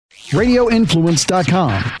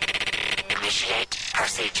RadioInfluence.com. Initiate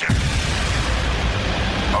procedure.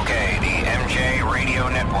 Okay, the MJ Radio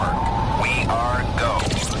Network. We are go.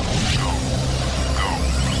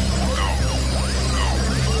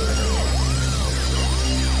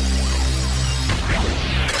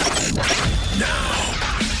 Now,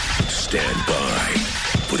 stand by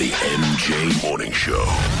for the MJ Morning Show.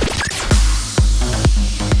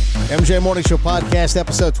 MJ Morning Show Podcast,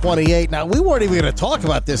 episode 28. Now, we weren't even going to talk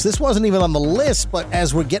about this. This wasn't even on the list, but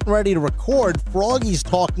as we're getting ready to record, Froggy's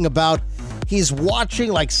talking about he's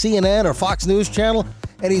watching like CNN or Fox News Channel,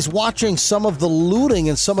 and he's watching some of the looting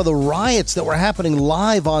and some of the riots that were happening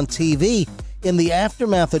live on TV in the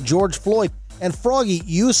aftermath of George Floyd. And Froggy,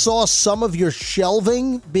 you saw some of your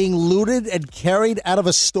shelving being looted and carried out of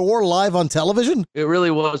a store live on television? It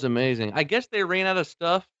really was amazing. I guess they ran out of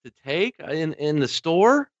stuff to take in the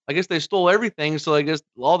store. I guess they stole everything, so I guess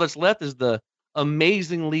all that's left is the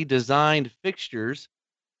amazingly designed fixtures.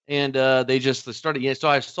 And they just started. Yeah, so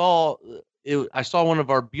I saw one of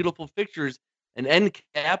our beautiful fixtures, an end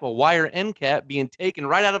cap, a wire end cap, being taken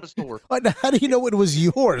right out of a store. How do you know it was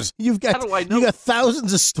yours? How do I know? You got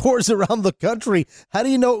thousands of stores around the country. How do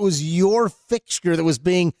you know it was your fixture that was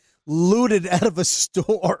being looted out of a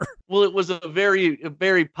store? Well, it was a very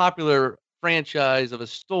popular franchise of a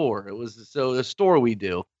store. It was a store we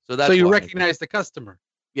do. So you recognize the customer?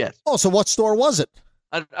 Yes. Oh, so what store was it?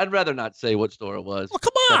 I'd rather not say what store it was. Well,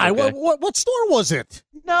 come on. Okay. What store was it?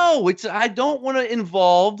 No, I don't want to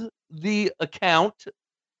involve the account,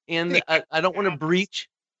 and I don't want to breach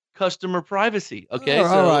customer privacy. Okay.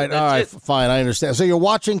 All right. Fine. I understand. So you're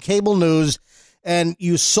watching cable news and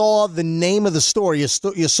you saw the name of the store. You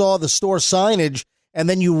saw the store signage, and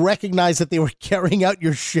then you recognized that they were carrying out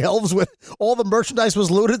your shelves with all the merchandise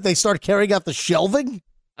was looted. They start carrying out the shelving.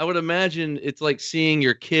 I would imagine it's like seeing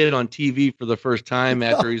your kid on TV for the first time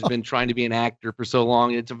after he's been trying to be an actor for so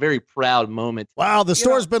long. It's a very proud moment. Wow, the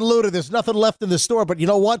store's been looted. There's nothing left in the store. But you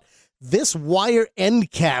know what? This wire end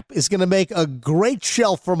cap is going to make a great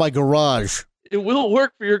shelf for my garage. It will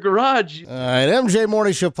work for your garage. All right, MJ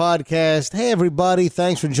Morning Show Podcast. Hey, everybody.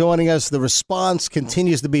 Thanks for joining us. The response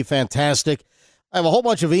continues to be fantastic. I have a whole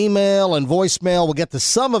bunch of email and voicemail. We'll get to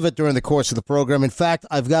some of it during the course of the program. In fact,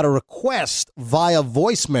 I've got a request via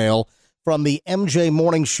voicemail from the MJ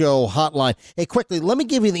Morning Show hotline. Hey, quickly, let me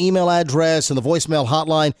give you the email address and the voicemail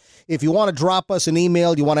hotline. If you want to drop us an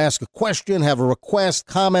email, you want to ask a question, have a request,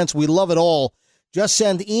 comments, we love it all. Just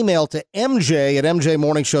send email to MJ at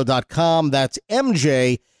MJMorningshow.com. That's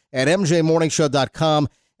MJ at MJMorningshow.com.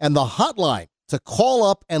 And the hotline to call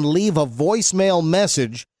up and leave a voicemail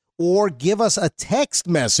message or give us a text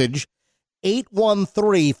message,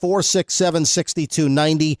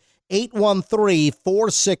 813-467-6290,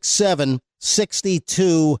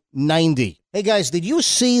 813-467-6290. Hey, guys, did you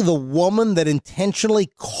see the woman that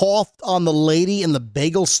intentionally coughed on the lady in the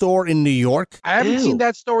bagel store in New York? I haven't seen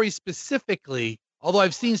that story specifically, although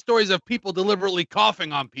I've seen stories of people deliberately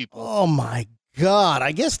coughing on people. Oh, my God.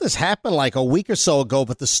 I guess this happened like a week or so ago,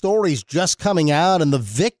 but the story's just coming out, and the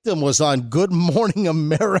victim was on Good Morning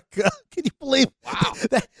America. Can you believe? Wow.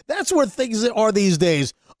 That's where things are these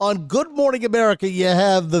days. On Good Morning America, you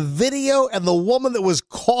have the video and the woman that was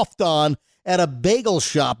coughed on at a bagel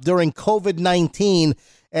shop during COVID-19,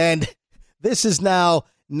 and this is now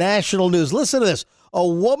national news. Listen to this. A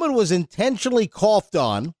woman was intentionally coughed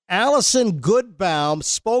on. Allison Goodbaum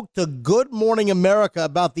spoke to Good Morning America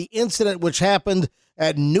about the incident which happened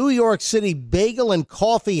at New York City Bagel and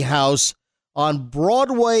Coffee House on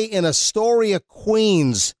Broadway in Astoria,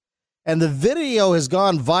 Queens. And the video has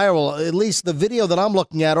gone viral. At least the video that I'm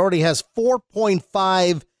looking at already has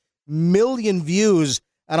 4.5 million views.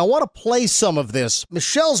 And I want to play some of this.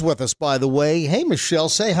 Michelle's with us, by the way. Hey, Michelle,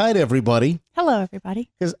 say hi to everybody. Hello, everybody.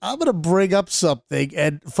 Because I'm going to bring up something.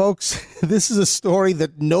 And, folks, this is a story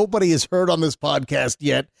that nobody has heard on this podcast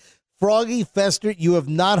yet. Froggy, Fester, you have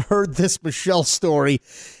not heard this Michelle story.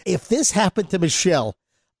 If this happened to Michelle,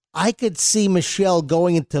 I could see Michelle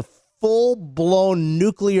going into full-blown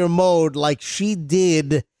nuclear mode like she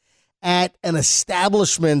did at an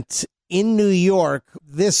establishment in New York.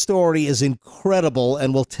 This story is incredible,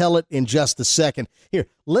 and we'll tell it in just a second. Here,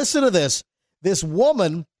 listen to this. This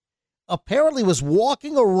woman apparently was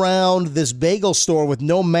walking around this bagel store with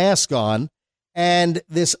no mask on, and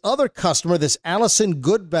this other customer, this Allison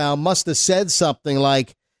Goodbaum, must have said something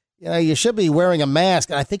like, you should be wearing a mask.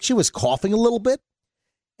 And I think she was coughing a little bit.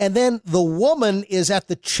 And then the woman is at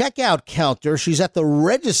the checkout counter. She's at the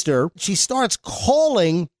register. She starts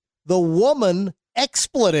calling the woman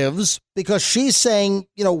expletives because she's saying,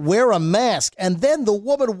 wear a mask. And then the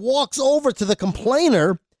woman walks over to the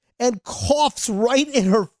complainer and coughs right in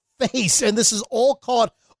her face, and this is all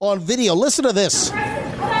caught on video. Listen to this.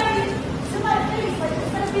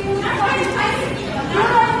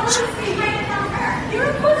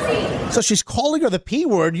 So she's calling her the P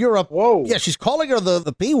word. You're a Whoa. Yeah, she's calling her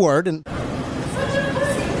the P word, and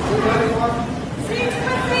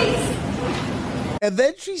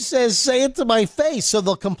then she says, "Say it to my face." So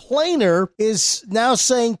the complainer is now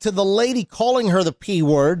saying to the lady calling her the P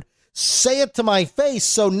word, "Say it to my face."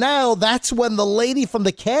 So now that's when the lady from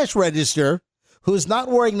the cash register, who's not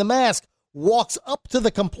wearing the mask, walks up to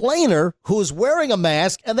the complainer, who's wearing a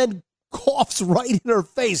mask, and then coughs right in her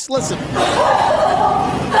face. Listen.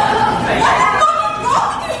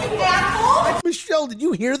 Michelle, did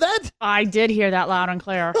you hear that? I did hear that loud and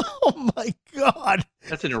clear. Oh, my God.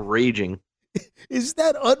 That's enraging. Is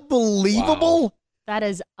that unbelievable? Wow. That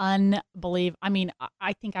is unbelievable. I mean,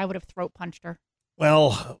 I think I would have throat punched her.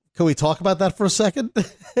 Well, can we talk about that for a second,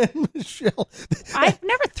 Michelle? I've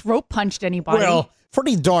never throat punched anybody. Well,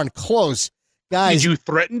 pretty darn close. Guys, Did you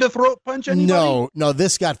threaten to throat punch anybody? No,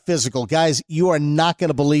 this got physical. Guys, you are not going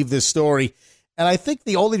to believe this story. And I think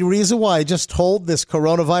the only reason why I just told this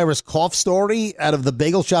coronavirus cough story out of the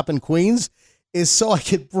bagel shop in Queens is so I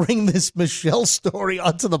could bring this Michelle story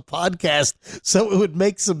onto the podcast so it would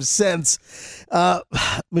make some sense.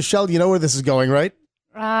 Michelle, you know where this is going, right?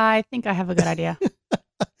 I think I have a good idea.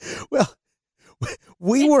 Well,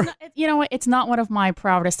 we were... You know what? It's not one of my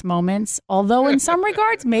proudest moments, although in some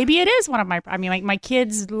regards, maybe it is one of my... I mean, like my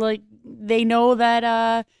kids, like they know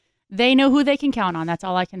that... They know who they can count on. That's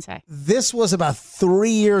all I can say. This was about 3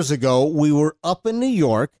 years ago. We were up in New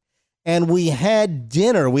York, and we had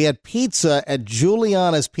dinner. We had pizza at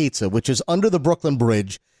Giuliana's Pizza, which is under the Brooklyn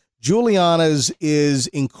Bridge. Giuliana's is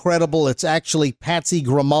incredible. It's actually Patsy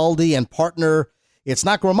Grimaldi and partner. It's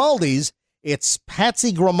not Grimaldi's. It's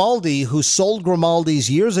Patsy Grimaldi, who sold Grimaldi's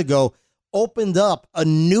years ago, opened up a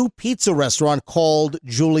new pizza restaurant called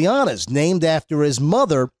Giuliana's, named after his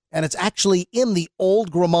mother. And it's actually in the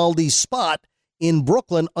old Grimaldi spot in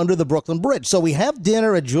Brooklyn under the Brooklyn Bridge. So we have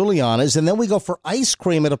dinner at Giuliana's, and then we go for ice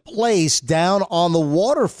cream at a place down on the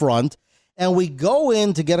waterfront. And we go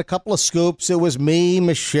in to get a couple of scoops. It was me,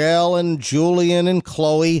 Michelle, and Julian, and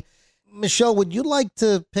Chloe. Michelle, would you like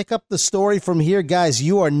to pick up the story from here? Guys,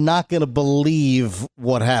 you are not going to believe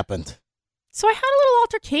what happened. So I had a little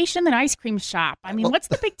altercation in an ice cream shop. I mean, what's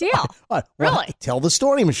the big deal? Well, Really? Tell the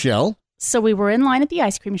story, Michelle. So we were in line at the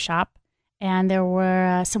ice cream shop, and there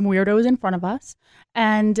were some weirdos in front of us.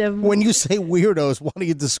 And when you say weirdos, why do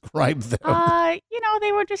you describe them?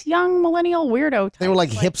 They were just young millennial weirdo types. They were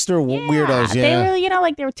like hipster weirdos, yeah. They were,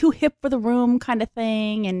 like they were too hip for the room kind of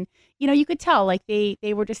thing. And, you could tell like they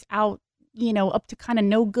were just out, up to kind of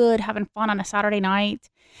no good, having fun on a Saturday night.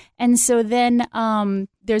 And so then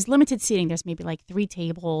there's limited seating. There's maybe like 3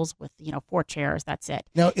 tables with, 4 chairs. That's it.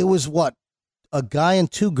 Now, it was what? A guy and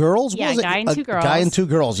 2 girls? Yeah, was a guy and 2 girls. A guy and 2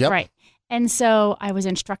 girls, yep. Right. And so I was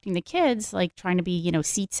instructing the kids, like trying to be,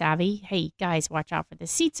 seat savvy. Hey, guys, watch out for the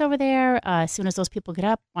seats over there. As soon as those people get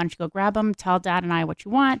up, why don't you go grab them? Tell Dad and I what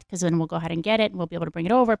you want, because then we'll go ahead and get it, and we'll be able to bring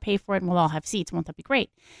it over, pay for it, and we'll all have seats. Won't that be great?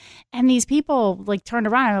 And these people, like, turned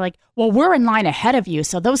around and were like, well, we're in line ahead of you,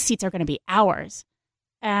 so those seats are going to be ours.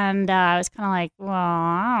 And I was kind of like, well,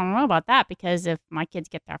 I don't know about that, because if my kids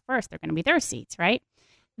get there first, they're going to be their seats, right?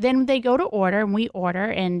 Then they go to order, and we order,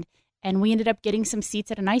 and we ended up getting some seats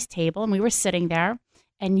at a nice table, and we were sitting there,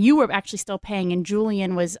 and you were actually still paying, and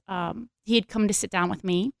Julian was, he had come to sit down with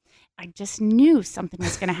me. I just knew something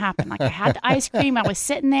was going to happen. Like I had the ice cream, I was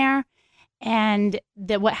sitting there, and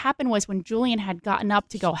what happened was when Julian had gotten up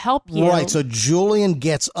to go help you. Right, so Julian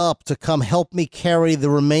gets up to come help me carry the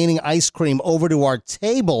remaining ice cream over to our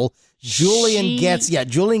table. Julian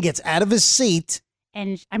gets out of his seat.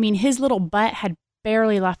 And, I mean, his little butt had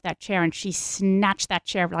barely left that chair, and she snatched that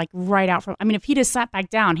chair like right out from, I mean, if he'd have sat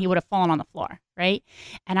back down, he would have fallen on the floor, right?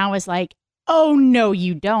 And I was like, oh, no,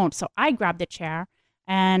 you don't. So I grabbed the chair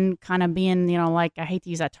and kind of being, like, I hate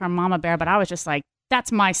to use that term, mama bear, but I was just like,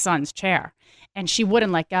 that's my son's chair. And she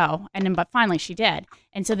wouldn't let go. But finally she did.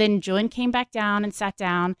 And so then Julian came back down and sat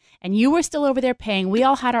down, and you were still over there paying. We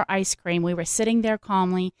all had our ice cream. We were sitting there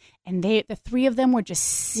calmly, and the 3 of them were just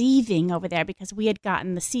seething over there because we had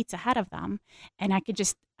gotten the seats ahead of them. And I could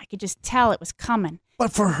just tell it was coming.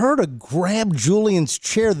 But for her to grab Julian's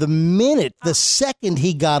chair the second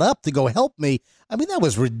he got up to go help me, I mean, that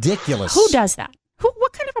was ridiculous. Who does that?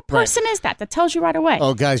 What kind of a person is that tells you right away?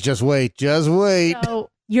 Oh, guys, just wait. So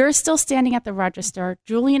you're still standing at the register.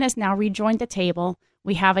 Julian has now rejoined the table.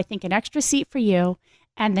 We have, I think, an extra seat for you.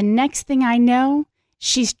 And the next thing I know,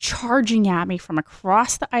 she's charging at me from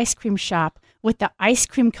across the ice cream shop with the ice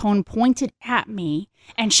cream cone pointed at me,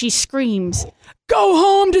 and she screams, "Go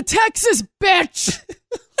home to Texas, bitch!"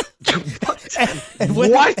 And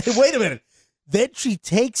wait a minute. Then she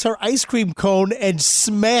takes her ice cream cone and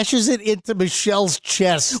smashes it into Michelle's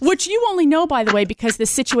chest. Which you only know, by the way, because this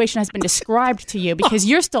situation has been described to you, because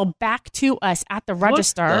you're still back to us at the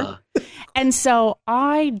register. And so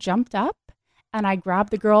I jumped up and I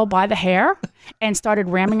grabbed the girl by the hair and started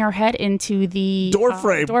ramming her head into the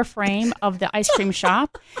door frame of the ice cream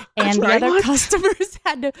shop. And the other customers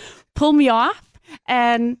had to pull me off.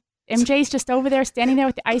 And MJ's just over there, standing there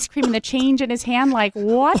with the ice cream and the change in his hand, like,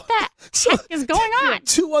 what the heck is going on?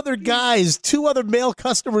 Two other male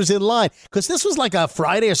customers in line, because this was like a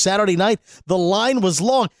Friday or Saturday night. The line was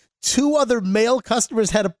long. Two other male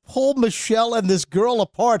customers had to pull Michelle and this girl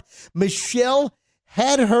apart. Michelle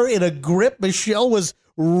had her in a grip. Michelle was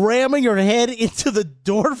ramming her head into the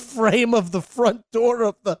door frame of the front door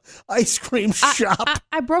of the ice cream shop.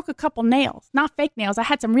 I broke a couple nails, not fake nails. I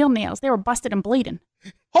had some real nails. They were busted and bleeding.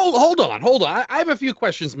 Hold on. I have a few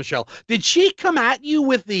questions, Michelle. Did she come at you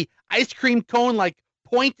with the ice cream cone like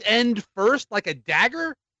point end first, like a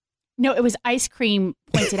dagger? No, it was ice cream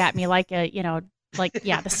pointed at me like a,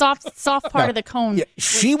 the soft part of the cone. Yeah,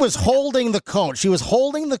 she was holding the cone. She was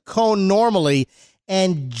holding the cone normally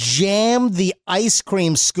and jammed the ice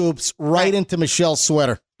cream scoops right into Michelle's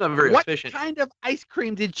sweater. Not very efficient. What kind of ice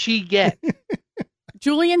cream did she get?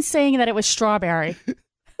 Julian's saying that it was strawberry.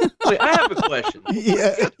 Wait, I have a question.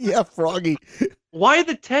 Yeah, Froggy. Why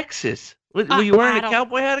the Texas? Were you wearing a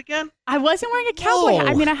cowboy hat again? I wasn't wearing a cowboy hat.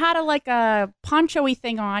 I mean, I had a poncho-y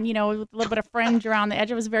thing on, with a little bit of fringe around the edge.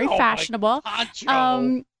 It was very fashionable.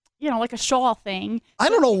 Poncho. Like a shawl thing. I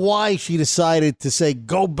don't know why she decided to say,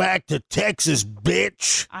 "Go back to Texas,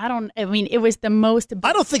 bitch." It was the most...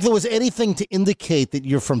 I don't think there was anything to indicate that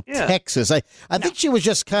you're from Texas. I think she was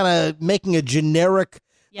just kind of making a generic...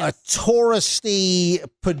 Yes. A touristy,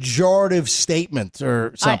 pejorative statement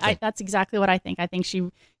or something. That's exactly what I think. I think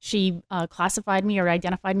she classified me or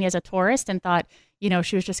identified me as a tourist and thought,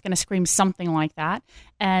 she was just going to scream something like that.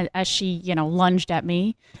 And as she, lunged at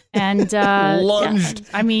me and lunged.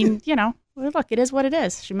 Yeah, I mean, look, it is what it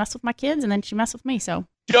is. She messed with my kids and then she messed with me. So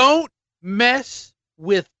don't mess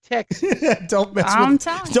with Texas. Don't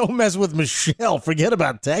mess with Michelle. Forget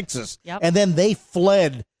about Texas. Yep. And then they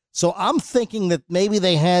fled. So I'm thinking that maybe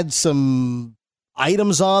they had some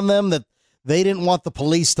items on them that they didn't want the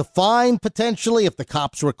police to find, potentially, if the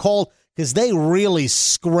cops were called, because they really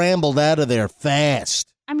scrambled out of there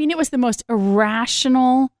fast. I mean, it was the most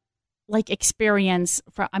irrational, experience.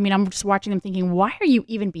 I'm just watching them thinking, why are you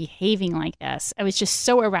even behaving like this? It was just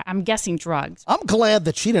so I'm guessing drugs. I'm glad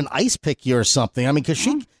that she didn't ice pick you or something. I mean, because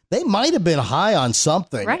they might have been high on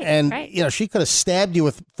something. Right, and, right. She could have stabbed you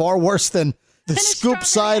with far worse than... the scoop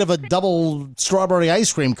side of a double strawberry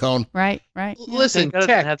ice cream cone. Right. Listen,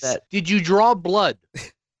 Tex, did you draw blood?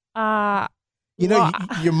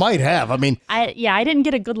 You might have. I mean, I didn't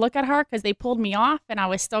get a good look at her because they pulled me off and I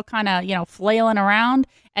was still kind of, flailing around.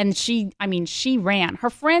 And she ran.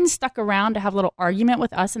 Her friends stuck around to have a little argument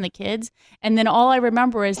with us and the kids. And then all I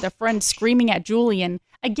remember is the friend screaming at Julian.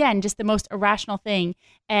 Again, just the most irrational thing.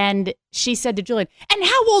 And she said to Julian, "And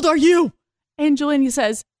how old are you?" And Julian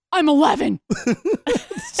says, "I'm 11. And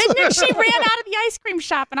then she ran out of the ice cream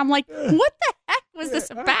shop. And I'm like, what the heck was this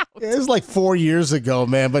about? It was like 4 years ago,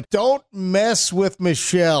 man. But don't mess with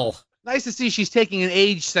Michelle. Nice to see she's taking an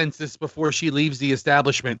age census before she leaves the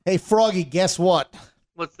establishment. Hey, Froggy, guess what?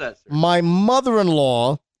 What's that, sir? My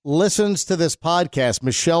mother-in-law listens to this podcast,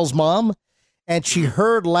 Michelle's mom. And she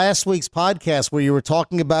heard last week's podcast where you were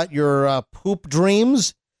talking about your poop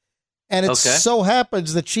dreams. And it so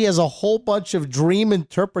happens that she has a whole bunch of dream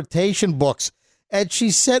interpretation books. And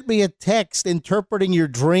she sent me a text interpreting your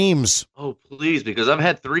dreams. Oh, please, because I've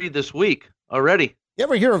had 3 this week already. You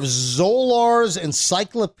ever hear of Zolar's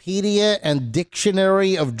Encyclopedia and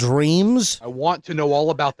Dictionary of Dreams? I want to know all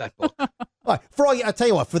about that book. All right, Froggy, I'll tell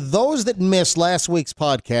you what, for those that missed last week's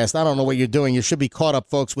podcast, I don't know what you're doing. You should be caught up,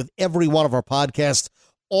 folks, with every one of our podcasts.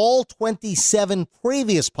 All 27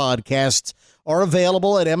 previous podcasts are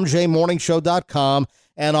available at mjmorningshow.com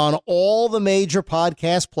and on all the major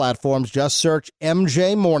podcast platforms. Just search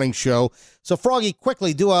MJ Morning Show. So, Froggy,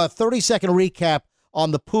 quickly do a 30-second recap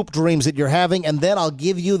on the poop dreams that you're having, and then I'll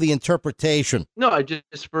give you the interpretation. No, I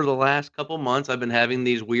just for the last couple months, I've been having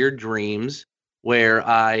these weird dreams where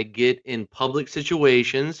I get in public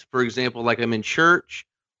situations. For example, like I'm in church,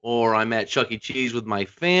 or I'm at Chuck E. Cheese with my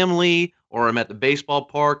family, or I'm at the baseball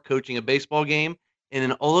park coaching a baseball game. And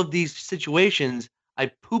in all of these situations, I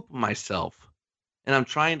poop myself, and I'm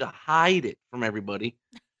trying to hide it from everybody.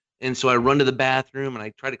 And so I run to the bathroom and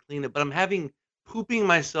I try to clean it, but I'm having pooping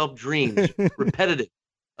myself dreams, repetitive.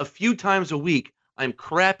 A few times a week, I'm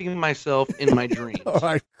crapping myself in my dreams. All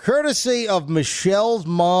right. Courtesy of Michelle's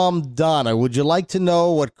mom, Donna, would you like to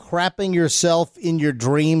know what crapping yourself in your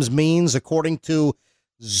dreams means according to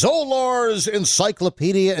Zolar's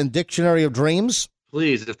Encyclopedia and Dictionary of Dreams?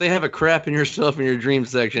 Please, if they have a crap in yourself in your dream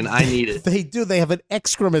section, I need it. They do. They have an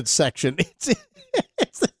excrement section. It's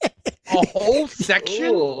A whole section?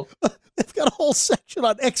 Cool. They've got a whole section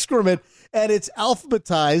on excrement, and it's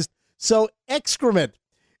alphabetized. So excrement.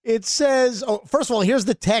 It says, oh, first of all, here's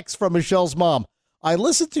the text from Michelle's mom. I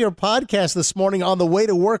listened to your podcast this morning on the way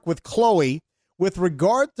to work with Chloe. With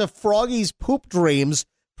regard to Froggy's poop dreams,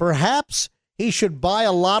 perhaps he should buy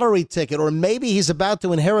a lottery ticket, or maybe he's about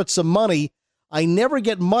to inherit some money. I never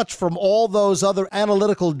get much from all those other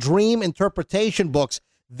analytical dream interpretation books.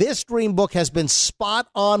 This dream book has been spot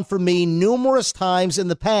on for me numerous times in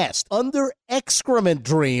the past. Under excrement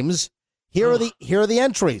dreams, here are the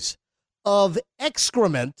entries. Of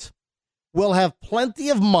excrement, will have plenty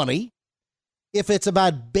of money. If it's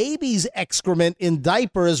about baby's excrement in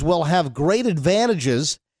diapers, will have great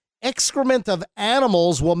advantages. Excrement of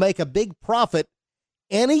animals will make a big profit.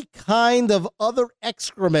 Any kind of other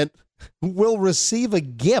excrement will receive a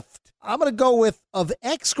gift. I'm going to go with of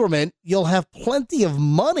excrement, you'll have plenty of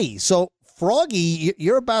money. So, Froggy,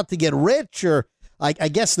 you're about to get rich, or I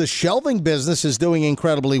guess the shelving business is doing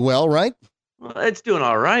incredibly well, right? Well, it's doing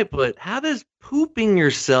all right, but how does pooping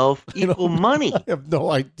yourself equal money? I have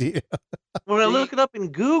no idea. When I look it up in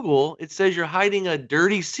Google, it says you're hiding a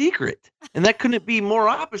dirty secret. And that couldn't be more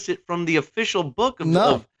opposite from the official book of,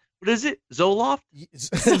 No. what is it? Zoloft?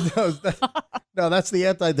 No, that's the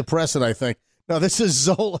antidepressant, I think. No, this is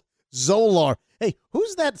Zolar. Hey,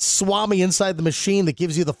 who's that Swami inside the machine that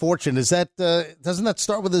gives you the fortune? Is that doesn't that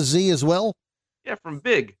start with a Z as well? Yeah, from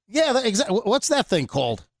Big. Yeah, exactly. What's that thing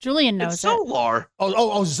called? Julian knows It's it. Solar.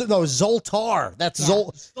 No, Zoltar. That's Yeah.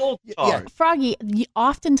 Zol. Zoltar. Froggy,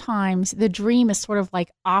 oftentimes the dream is sort of like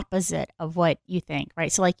opposite of what you think,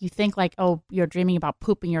 right? So like you think like, oh, you're dreaming about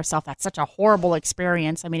pooping yourself. That's such a horrible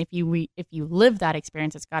experience. I mean, if you live that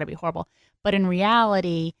experience, it's got to be horrible. But in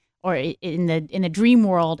reality, or in the dream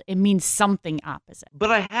world, it means something opposite. But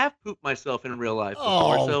I have pooped myself in real life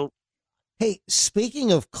before, Oh. so Hey,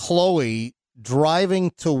 speaking of Chloe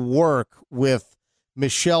driving to work with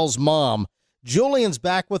Michelle's mom, Julian's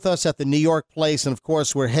back with us at the New York place, and of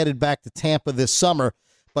course, we're headed back to Tampa this summer.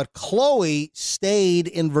 But Chloe stayed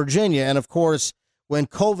in Virginia, and of course, when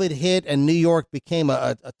COVID hit and New York became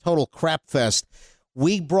a total crap fest,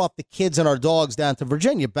 we brought the kids and our dogs down to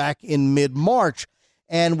Virginia back in mid-March,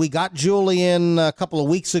 and we got Julian a couple of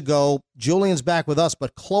weeks ago. Julian's back with us,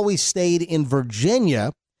 but Chloe stayed in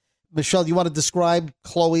Virginia. Michelle, you want to describe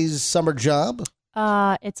Chloe's summer job?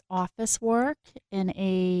 It's office work in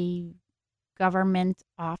a government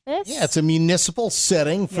office. Yeah, it's a municipal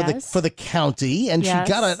setting for Yes. the county, and Yes.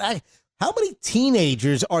 she got it. How many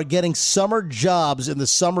teenagers are getting summer jobs in the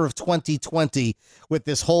summer of 2020 with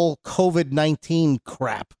this whole COVID-19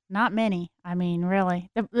 crap? Not many. I mean,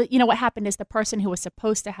 really. You know, what happened is the person who was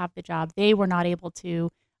supposed to have the job, they were not able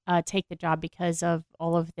to take the job because of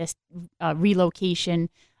all of this relocation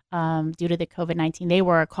due to the COVID-19. They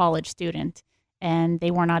were a college student, and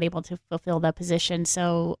they were not able to fulfill the position.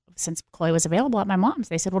 So since Chloe was available at my mom's,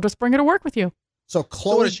 they said, well, just bring her to work with you. So So what,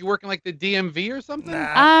 Chloe, is she working like the DMV or something?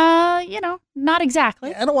 You know, not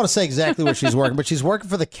exactly. I don't want to say exactly where she's working, but she's working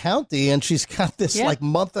for the county, and she's got this Yeah. like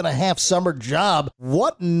month and a half summer job.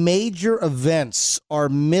 What major events are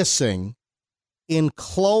missing in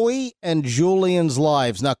Chloe and Julian's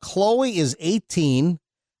lives? Now, Chloe is 18.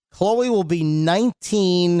 Chloe will be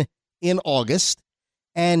 19 in August,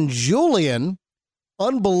 and Julian,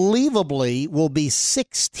 unbelievably, will be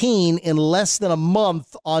 16 in less than a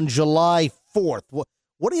month on July 4th.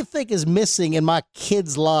 What do you think is missing in my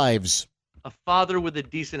kids' lives? a father with a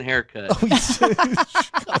decent haircut. Oh,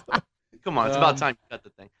 Come on, it's about time you cut the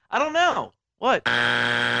thing. I don't know. What?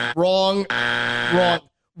 wrong. Well,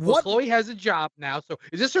 What? Chloe has a job now. So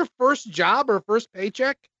is this her first job or first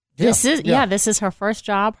paycheck? This is her first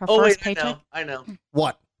job, her Oh, first wait, paycheck. I know.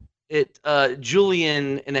 What?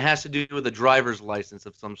 Julian, and it has to do with a driver's license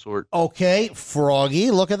of some sort. Okay,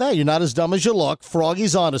 Froggy, look at that. You're not as dumb as you look.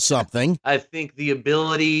 Froggy's onto something. I think the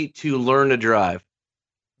ability to learn to drive.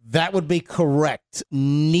 That would be correct.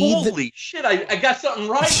 Neither. Holy shit, I got something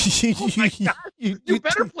right. you, Oh my God. You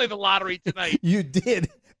better play the lottery tonight. You did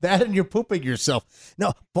that, and you're pooping yourself.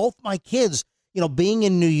 No, both my kids, being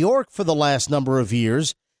in New York for the last number of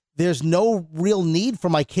years, there's no real need for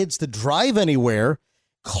my kids to drive anywhere.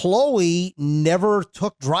 Chloe never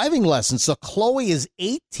took driving lessons. So Chloe is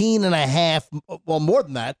 18 and a half. Well, more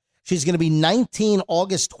than that. She's going to be 19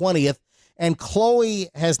 August 20th. And Chloe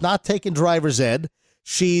has not taken driver's ed.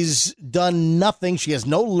 She's done nothing. She has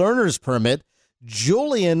no learner's permit.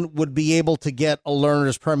 Julian would be able to get a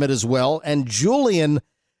learner's permit as well. And Julian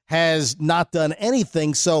has not done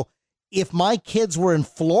anything. So if my kids were in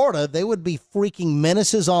Florida, they would be freaking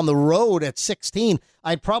menaces on the road at 16.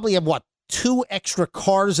 I'd probably have, 2 extra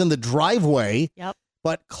cars in the driveway. Yep.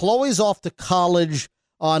 But Chloe's off to college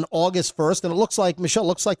on August 1st, and it looks like, Michelle,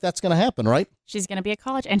 that's going to happen, right? She's going to be at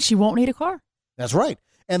college, and she won't need a car. That's right.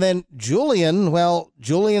 And then Julian,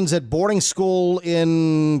 Julian's at boarding school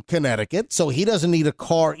in Connecticut, so he doesn't need a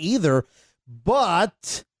car either.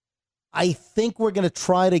 But I think we're going to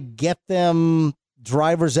try to get them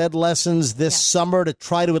driver's ed lessons this summer to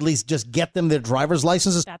try to at least just get them their driver's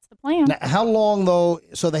licenses. That's the plan. Now, how long, though?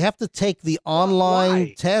 So they have to take the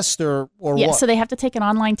online test or yeah, what? so they have to take an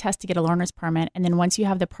online test to get a learner's permit. And then once you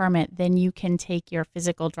have the permit, then you can take your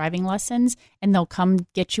physical driving lessons, and they'll come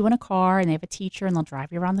get you in a car, and they have a teacher, and they'll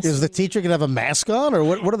drive you around the city. Is the teacher going to have a mask on, or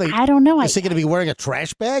what are they? I don't know. Is he going to be wearing a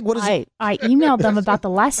trash bag? What is it? I emailed them about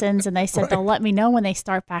the lessons, and they said they'll let me know when they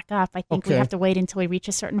start back up. I think we have to wait until we reach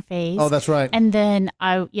a certain phase. Oh, that's right. And then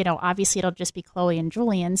obviously it'll just be Chloe and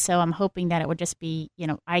Julian. So I'm hoping that it would just be,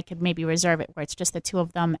 I could maybe reserve it where it's just the two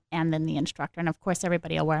of them and then the instructor. And of course,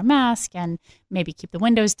 everybody will wear a mask and maybe keep the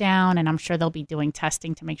windows down. And I'm sure they'll be doing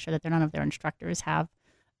testing to make sure that none of their instructors have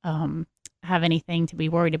anything to be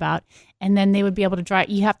worried about. And then they would be able to drive.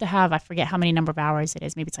 You have to have, I forget how many number of hours it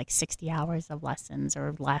is. Maybe it's like 60 hours of lessons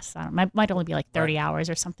or less. I don't know, it might only be like 30 hours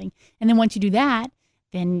or something. And then once you do that,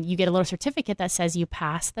 then you get a little certificate that says you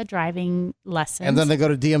passed the driving lessons. And then they go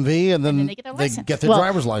to DMV, and then they get their license. Get their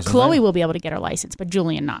driver's license. Chloe will be able to get her license, but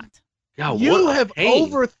Julian not. God, you have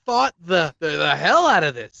overthought the hell out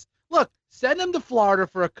of this. Look, send them to Florida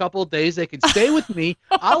for a couple of days. They can stay with me.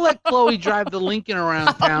 I'll let Chloe drive the Lincoln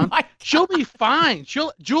around town. She'll be fine.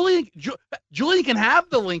 Julian can have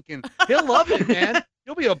the Lincoln. He'll love it, man.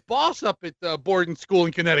 You'll be a boss up at boarding school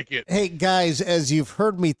in Connecticut. Hey, guys, as you've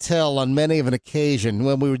heard me tell on many of an occasion,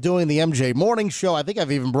 when we were doing the MJ Morning Show, I think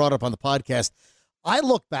I've even brought up on the podcast, I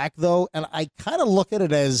look back, though, and I kind of look at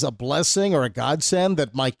it as a blessing or a godsend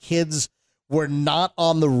that my kids were not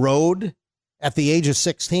on the road at the age of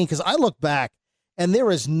 16, because I look back, and there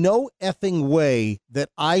is no effing way that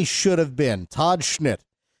I should have been, Todd Schnitt,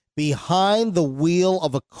 behind the wheel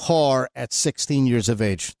of a car at 16 years of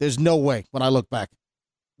age. There's no way when I look back.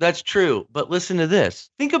 That's true, but listen to this.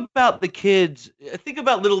 Think about the kids. Think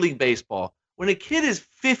about Little League Baseball. When a kid is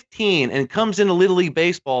 15 and comes into Little League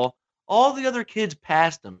Baseball, all the other kids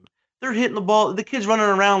past him. They're hitting the ball. The kid's running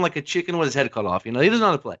around like a chicken with his head cut off. He doesn't know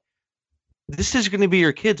how to play. This is going to be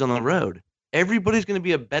your kids on the road. Everybody's going to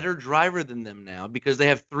be a better driver than them now because they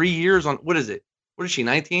have 3 years on. What is it? What is she,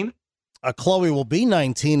 19? Chloe will be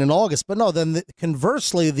 19 in August. But no, then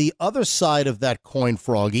conversely, the other side of that coin,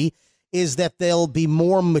 Froggy, is that they'll be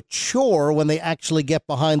more mature when they actually get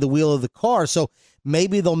behind the wheel of the car. So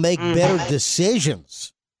maybe they'll make better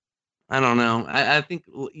decisions. I don't know. I think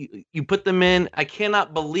you put them in. I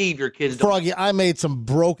cannot believe your kids don't. Froggy, I made some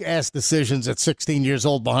broke-ass decisions at 16 years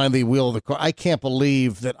old behind the wheel of the car. I can't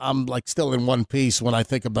believe that I'm still in one piece when I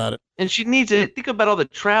think about it. And she needs to think about all the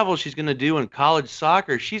travel she's going to do in college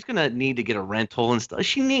soccer. She's going to need to get a rental and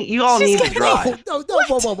stuff. You all need to drive. No, what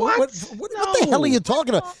the hell are you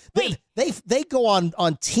talking about? They go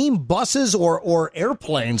on team buses or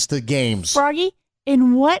airplanes to games. Froggy,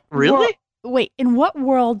 in what really? In what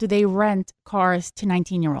world do they rent cars to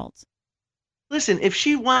 19-year-olds? Listen, if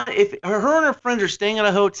her and her friends are staying at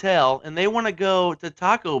a hotel and they want to go to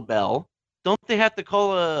Taco Bell, don't they have to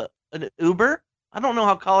call an Uber? I don't know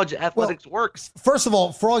how college athletics works. First of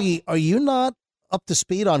all, Froggy, are you not up to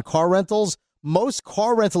speed on car rentals? Most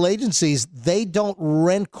car rental agencies, they don't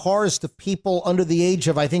rent cars to people under the age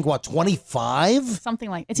of, I think, 25? Something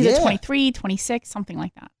like it's either 23, 26, something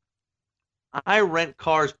like that. I rent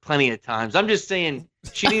cars plenty of times. I'm just saying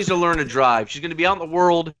she needs to learn to drive. She's going to be out in the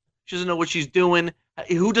world. She doesn't know what she's doing.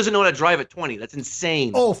 Who doesn't know how to drive at 20? That's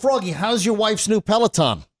insane. Oh, Froggy, how's your wife's new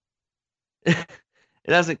Peloton? It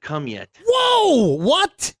hasn't come yet. Whoa,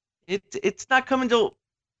 what? It's not coming till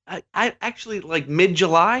I actually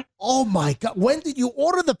mid-July. Oh my God! When did you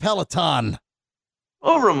order the Peloton?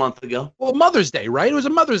 Over a month ago. Well, Mother's Day, right? It was a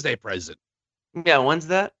Mother's Day present. Yeah, when's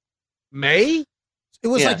that? May? It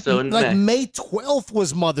was May 12th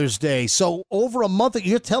was Mother's Day. So over a month,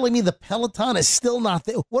 you're telling me the Peloton is still not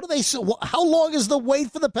there. What are they? How long is the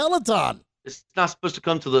wait for the Peloton? It's not supposed to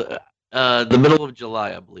come to the middle of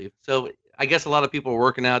July, I believe. So I guess a lot of people are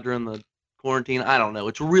working out during the quarantine. I don't know.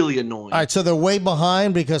 It's really annoying. All right, so they're way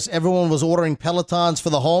behind because everyone was ordering Pelotons for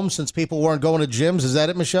the home since people weren't going to gyms. Is that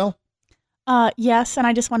it, Michelle? Yes, and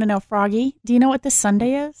I just want to know, Froggy, do you know what this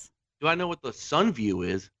Sunday is? Do I know what the sun view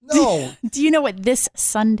is? No. Do you know what this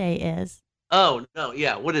Sunday is? Oh, no.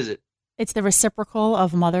 Yeah. What is it? It's the reciprocal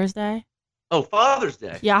of Mother's Day. Oh, Father's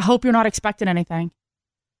Day. Yeah, I hope you're not expecting anything.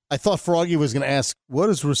 I thought Froggy was going to ask, what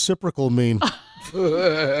does reciprocal mean?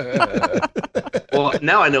 Well,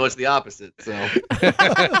 now I know it's the opposite. So,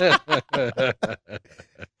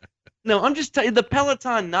 no, I'm just telling you, the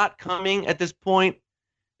Peloton not coming at this point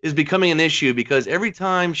is becoming an issue because every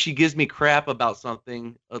time she gives me crap about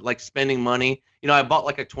something, like spending money, I bought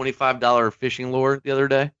like a $25 fishing lure the other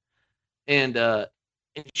day, and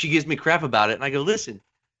she gives me crap about it, and I go, listen,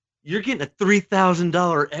 you're getting a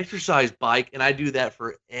 $3,000 exercise bike, and I do that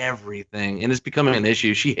for everything, and it's becoming an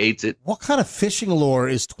issue. She hates it. What kind of fishing lure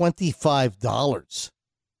is $25?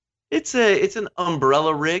 It's an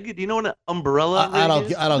umbrella rig. Do you know what an umbrella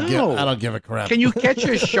rig is? I don't give a crap. Can you catch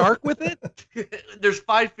a shark with it? There's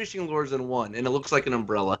 5 fishing lures in one, and it looks like an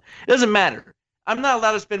umbrella. It doesn't matter. I'm not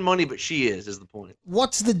allowed to spend money, but she is the point.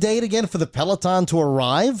 What's the date again for the Peloton to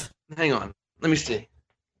arrive? Hang on. Let me see.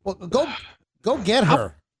 Well, go get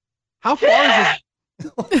her. How far is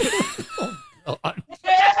it? Oh, God.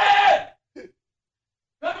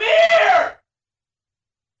 Come here!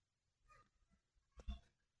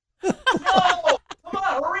 No! Come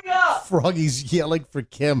on, hurry up! Froggy's yelling for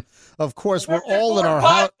Kim. Of course, we're all in our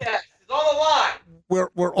house. It's on the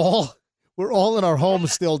line. We're all in our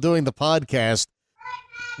homes still doing the podcast.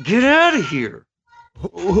 Get out of here.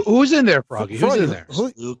 Who's in there, Froggy? Who's in there?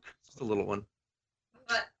 Luke, just a little one.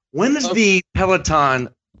 When is the Peloton?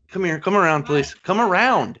 Come here. Come around, please. Come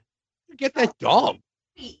around. Get that dog.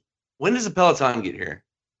 When does the Peloton get here?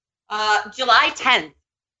 July 10th.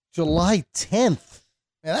 July 10th.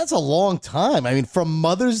 Man, that's a long time. I mean, from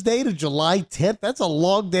Mother's Day to July 10th, that's a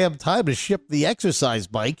long damn time to ship the exercise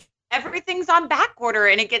bike. Everything's on back order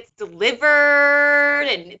and it gets delivered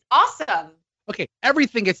and it's awesome. Okay,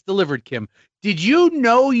 everything gets delivered, Kim. Did you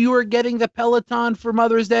know you were getting the Peloton for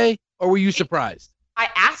Mother's Day, or were you surprised? I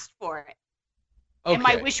asked for it. Okay. And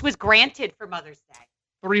my wish was granted for Mother's Day.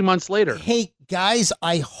 3 months later. Hey, guys,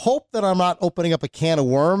 I hope that I'm not opening up a can of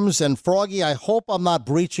worms. And, Froggy, I hope I'm not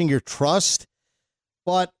breaching your trust.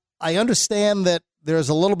 But I understand that there's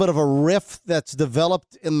a little bit of a rift that's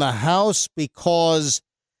developed in the house because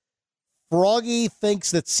Froggy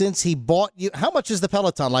thinks that since he bought you, how much is the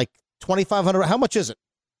Peloton? Like $2,500? How much is it?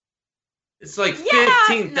 It's like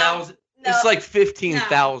 15,000. No. It's like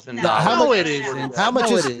 $15,000. No. How much it isn't. How much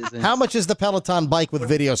No, is it isn't. How much is the Peloton bike with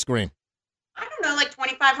video screen? I don't know, like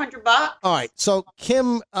 $2,500. All right. So,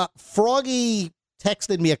 Kim, Froggy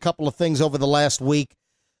texted me a couple of things over the last week.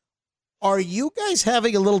 Are you guys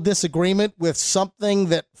having a little disagreement with something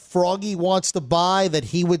that Froggy wants to buy that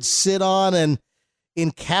he would sit on and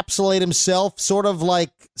encapsulate himself, sort of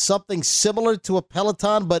like something similar to a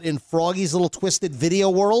Peloton, but in Froggy's little twisted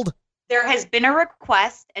video world? There has been a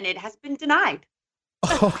request and it has been denied.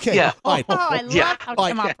 Okay. Yeah. All right. Oh, I love how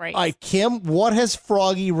Kim operates. All right, Kim, what has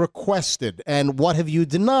Froggy requested and what have you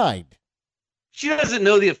denied? She doesn't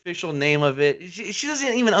know the official name of it. She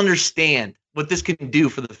doesn't even understand what this can do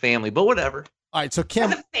for the family, but whatever. All right, so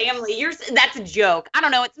Kim. As a family, that's a joke. I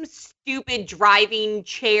don't know. It's some stupid driving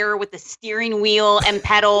chair with a steering wheel and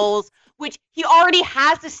pedals, which he already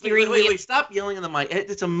has the steering wheel. Wait, stop yelling in the mic.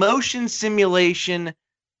 It's a motion simulation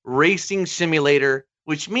racing simulator,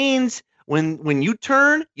 which means when you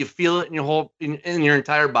turn, you feel it in your whole in your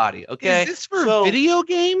entire body. Okay, Is this for video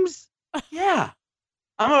games? Yeah,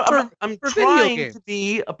 I'm trying to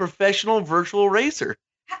be a professional virtual racer.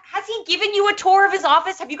 Has he given you a tour of his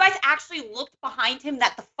office? Have you guys actually looked behind him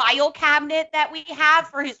that the file cabinet that we have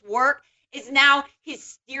for his work is now his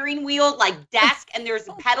steering wheel, like desk, and there's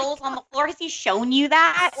pedals on the floor? Has he shown you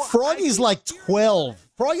that? Froggy's like 12.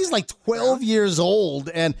 Froggy's like 12 years old.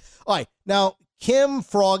 And all right, now, Kim,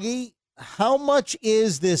 Froggy, how much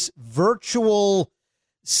is this virtual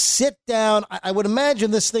sit down? I would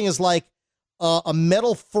imagine this thing is like a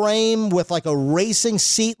metal frame with like a racing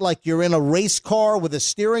seat, like you're in a race car with a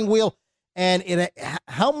steering wheel. And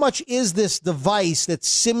how much is this device that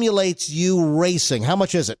simulates you racing? How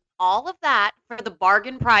much is it? All of that for the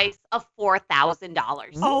bargain price of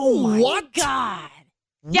 $4,000. Oh, my what? God.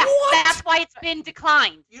 Yeah, What? that's why it's been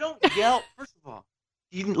declined. You don't yell. First of all,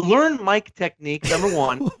 you learn mic technique. Number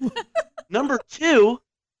one. Number two.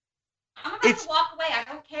 I'm about to walk away. I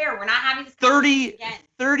don't care. We're not having this conversation again.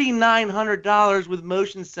 $3,900 with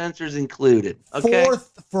motion sensors included. Okay.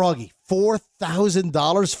 Froggy,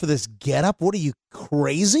 $4,000 for this getup? What are you,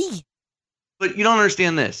 crazy? But you don't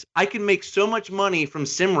understand this. I can make so much money from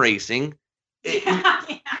sim racing.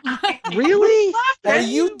 Really? Are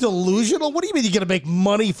you delusional? What do you mean you're going to make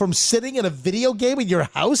money from sitting in a video game in your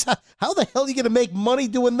house? How the hell are you going to make money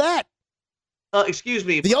doing that? Excuse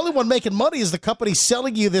me. The only one making money is the company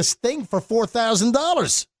selling you this thing for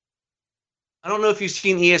 $4,000. I don't know if you've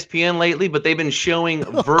seen ESPN lately, but they've been showing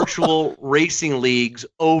virtual racing leagues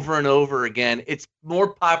over and over again. It's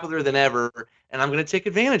more popular than ever, and I'm going to take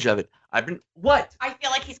advantage of it. What? I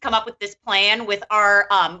feel like he's come up with this plan with our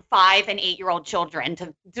 5 and 8-year-old children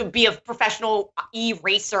to be a professional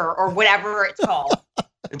e-racer or whatever it's called.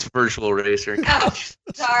 It's virtual racer. Oh,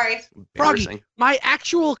 sorry. Froggy, my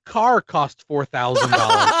actual car cost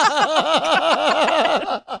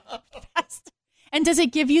 $4,000. And does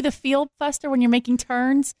it give you the feel, Fester, when you're making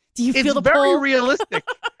turns? Do you feel It's the very pull? realistic,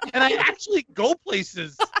 and I actually go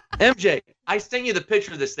places. MJ, I sent you the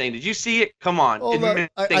picture of this thing. Did you see it? Come on. Hold on. This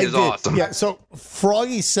I thing is did. awesome. Yeah, so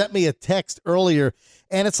Froggy sent me a text earlier,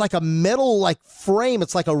 and it's like a metal frame.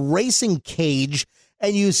 It's like a racing cage,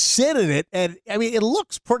 and you sit in it, and I mean, it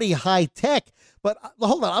looks pretty high tech. But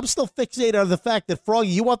hold on, I'm still fixated on the fact that Froggy,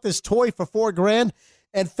 you want this toy for $4,000,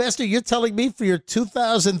 and Fester, you're telling me for your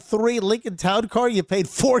 2003 Lincoln Town Car, you paid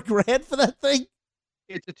 $4,000 for that thing?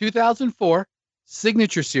 It's a 2004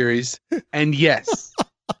 Signature Series, and yes,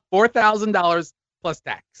 $4,000 plus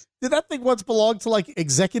tax. Did that thing once belong to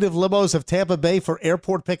executive limos of Tampa Bay for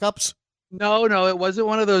airport pickups? No, it wasn't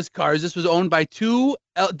one of those cars. This was owned by two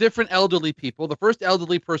different elderly people. The first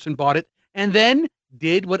elderly person bought it and then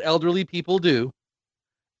did what elderly people do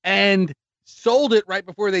and sold it right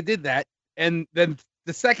before they did that. And then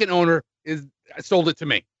the second owner sold it to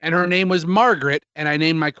me, and her name was Margaret, and I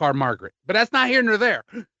named my car Margaret. But that's not here nor there.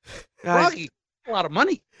 Froggy, a lot of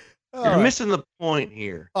money. You're missing the point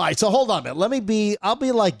here. All right, so hold on a minute. I'll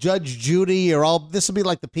be like Judge Judy, or this will be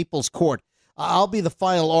like the People's Court. I'll be the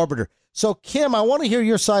final arbiter. So, Kim, I want to hear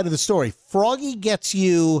your side of the story. Froggy gets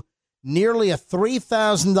you nearly a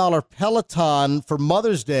 $3,000 Peloton for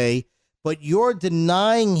Mother's Day, but you're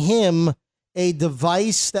denying him a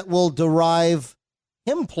device that will derive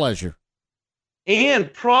him pleasure.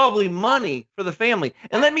 And probably money for the family.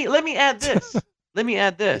 And let me add this.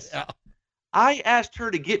 Yeah. I asked her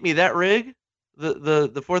to get me that rig, the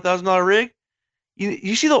 $4,000 rig.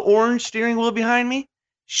 You see the orange steering wheel behind me?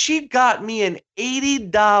 She got me an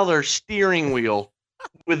 $80 steering wheel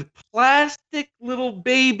with plastic little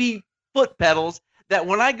baby foot pedals that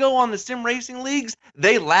when I go on the sim racing leagues,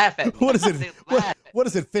 they laugh at me. What is it? What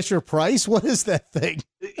is it, Fisher Price? What is that thing?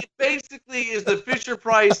 It basically is the Fisher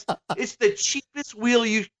Price. It's the cheapest wheel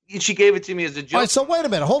she gave it to me as a joke. All right, so wait a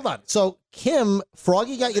minute. Hold on. So, Kim,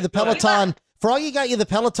 Froggy got you the Peloton. Froggy got you the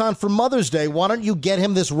Peloton for Mother's Day. Why don't you get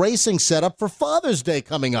him this racing setup for Father's Day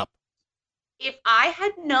coming up? If I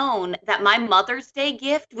had known that my Mother's Day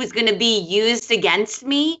gift was going to be used against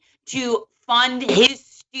me to fund his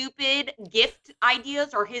stupid gift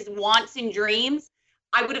ideas or his wants and dreams,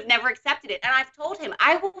 I would have never accepted it. And I've told him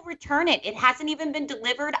I will return it. It hasn't even been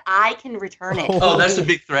delivered. I can return it. Oh, that's the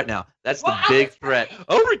big threat now. That's the big threat.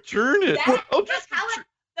 Oh, return it.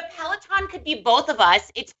 The Peloton could be both of us.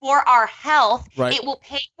 It's for our health. Right. It will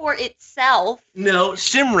pay for itself. No,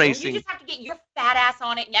 sim You racing. just have to get your fat ass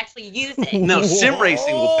on it and actually use it. No, sim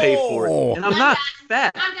racing will pay for it. And I'm not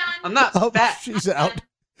fat. I'm done. I'm not Oh, fat. she's out.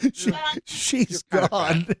 She's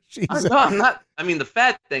gone. I'm not. I mean, the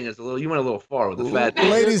fat thing is a little. You went a little far with the fat thing.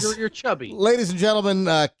 Ladies, You're chubby. Ladies and gentlemen,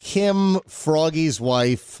 Kim, Froggy's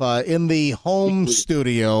wife, in the home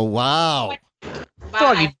studio. Wow.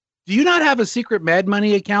 Froggy, do you not have a secret Mad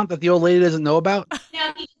Money account that the old lady doesn't know about?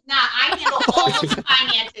 No, he does not. I handle all of the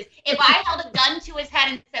finances. If I held a gun to his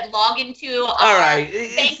head and said log into All right.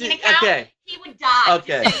 banking account, Okay. he would die.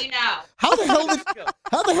 Okay. Just so you know. How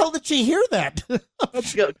the hell did she hear that?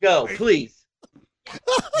 Let's go, please.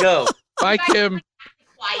 Go. Bye, Kim.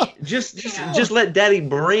 Quiet. Just let Daddy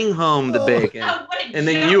bring home the bacon, Oh, what a and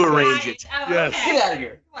then joke, you arrange right? it. Oh, Yes. okay. Get out of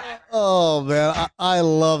here. Oh, man, I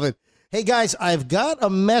love it. Hey, guys, I've got a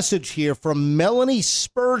message here from Melanie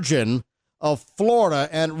Spurgeon of Florida.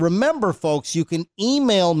 And remember, folks, you can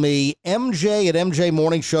email me,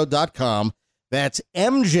 mj@mjmorningshow.com. That's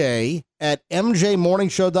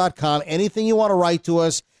mj@mjmorningshow.com. Anything you want to write to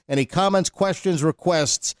us, any comments, questions,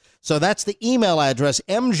 requests. So that's the email address,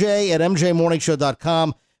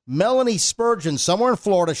 mj@mjmorningshow.com. Melanie Spurgeon, somewhere in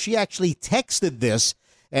Florida, she actually texted this,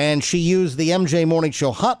 and she used the MJ Morning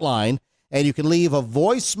Show hotline. And you can leave a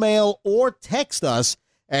voicemail or text us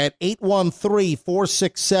at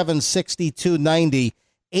 813-467-6290,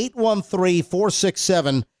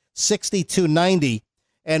 813-467-6290.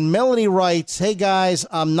 And Melanie writes, hey, guys,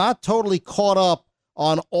 I'm not totally caught up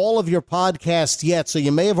on all of your podcasts yet, so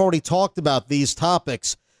you may have already talked about these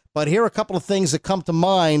topics. But here are a couple of things that come to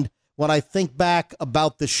mind when I think back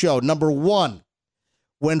about the show. Number one,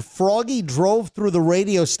 when Froggy drove through the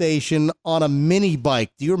radio station on a mini bike.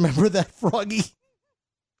 Do you remember that, Froggy?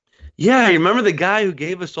 Yeah, you remember the guy who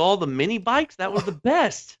gave us all the mini bikes? That was the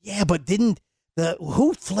best. Yeah, but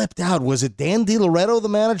who flipped out? Was it Dan DiLoretto, the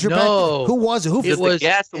manager? No. Back then? Who was it? It was the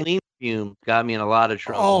gasoline fume got me in a lot of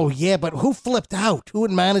trouble. Oh, yeah, but who flipped out? Who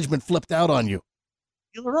in management flipped out on you?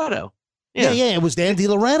 DiLoretto. Yeah, it was Dan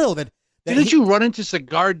DiLoretto. Didn't you run into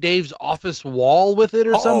Cigar Dave's office wall with it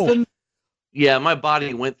or something? Yeah, my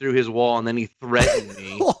body went through his wall, and then he threatened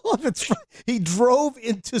me. Oh, that's right. He drove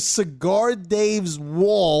into Cigar Dave's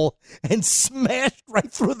wall and smashed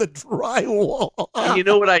right through the drywall. And you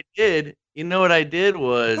know what I did?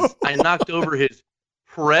 Was I knocked over his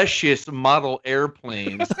precious model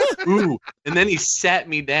airplanes. Ooh. And then he sat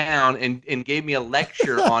me down and gave me a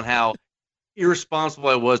lecture on how irresponsible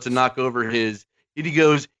I was to knock over his. And he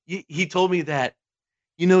goes, he told me that,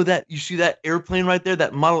 that you see that airplane right there,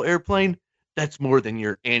 that model airplane? That's more than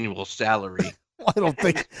your annual salary. I don't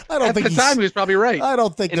think At the time, he was probably right. I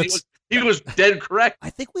don't think he was dead correct. I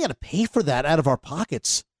think we had to pay for that out of our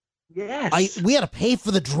pockets. Yes. We had to pay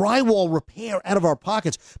for the drywall repair out of our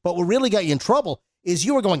pockets. But what really got you in trouble is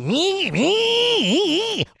you were going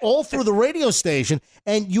all through the radio station,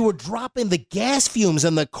 and you were dropping the gas fumes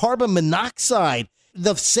and the carbon monoxide.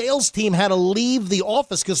 The sales team had to leave the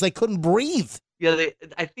office because they couldn't breathe. Yeah,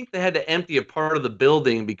 I think they had to empty a part of the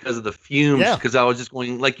building because of the fumes. Because I was just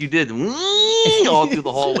going like you did, all through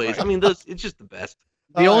the hallways. I mean, it's just the best.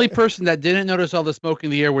 The only person that didn't notice all the smoke in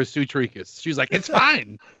the air was Sue Tricus. She was like, "It's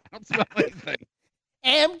fine. I don't smell anything."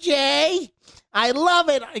 MJ, I love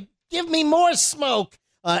it. Give me more smoke.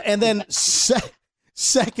 And then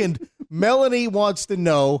second, Melanie wants to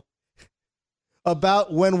know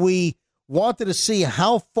about when we wanted to see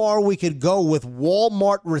how far we could go with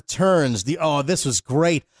Walmart returns. This was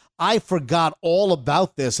great. I forgot all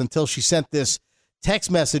about this until she sent this text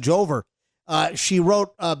message over. She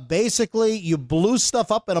wrote, basically, you blew stuff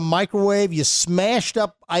up in a microwave, you smashed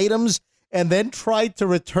up items, and then tried to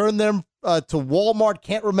return them to Walmart.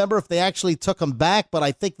 Can't remember if they actually took them back, but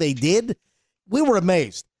I think they did. We were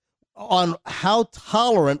amazed on how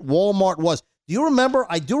tolerant Walmart was. Do you remember?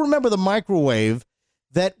 I do remember the microwave.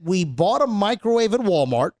 That we bought a microwave at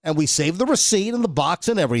Walmart, and we saved the receipt and the box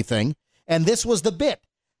and everything, and this was the bit.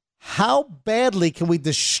 How badly can we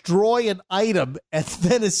destroy an item and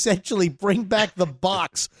then essentially bring back the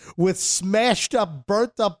box with smashed up,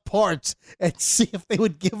 burnt up parts and see if they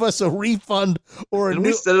would give us a refund or Didn't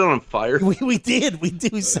we set it on fire? We did.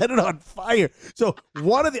 We set it on fire. So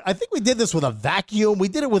I think we did this with a vacuum. We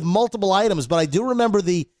did it with multiple items, but I do remember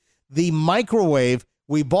the microwave.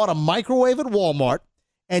 We bought a microwave at Walmart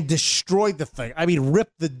and destroyed the thing. I mean,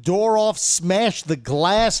 ripped the door off, smashed the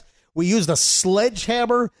glass. We used a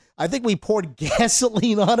sledgehammer. I think we poured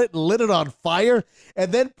gasoline on it and lit it on fire,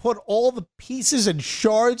 and then put all the pieces and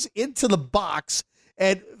shards into the box.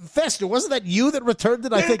 And Fester, wasn't that you that returned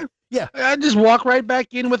it? I think, yeah. I just walk right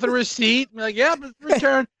back in with a receipt. I'm like, yeah,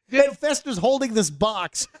 return. And Fester's holding this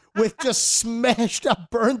box with just smashed up,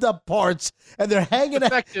 burned up parts, and they're hanging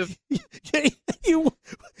out.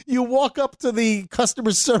 You walk up to the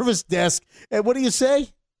customer service desk, and what do you say?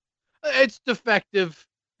 It's defective.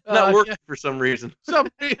 Not working for some reason.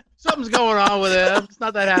 Something's going on with it. I'm just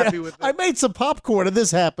not that happy with it. I made some popcorn and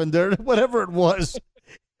this happened, or whatever it was.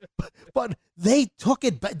 But they took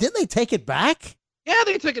it back. Didn't they take it back? Yeah,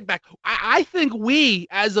 they took it back. I think we,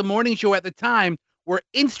 as a morning show at the time, were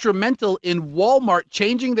instrumental in Walmart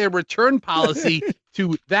changing their return policy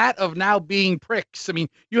to that of now being pricks. I mean,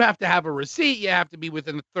 you have to have a receipt. You have to be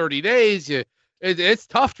within 30 days. It's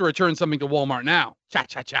tough to return something to Walmart now.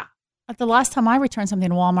 Cha-cha-cha. The last time I returned something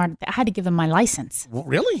to Walmart, I had to give them my license. Well,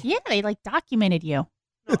 really? Yeah, they documented you.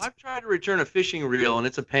 No, I've tried to return a fishing reel, and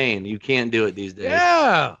it's a pain. You can't do it these days.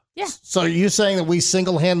 Yeah. So are you saying that we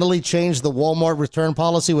single-handedly changed the Walmart return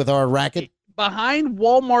policy with our racket? Behind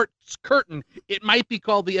Walmart's curtain, it might be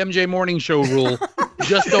called the MJ Morning Show rule.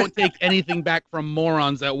 Just don't take anything back from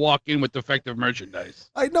morons that walk in with defective merchandise.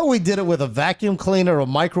 I know we did it with a vacuum cleaner, a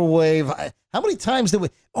microwave. How many times did we?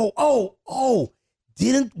 Oh.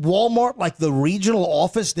 Didn't Walmart, like the regional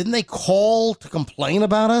office, didn't they call to complain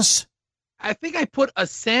about us? I think I put a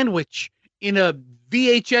sandwich in a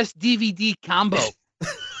VHS DVD combo.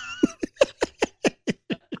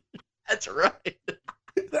 That's right.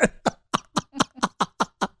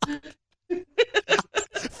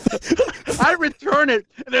 I return it,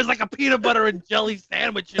 and there's like a peanut butter and jelly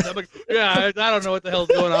sandwich. And I'm like, yeah, I don't know what the hell's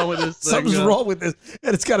going on with this thing. Something's wrong with this,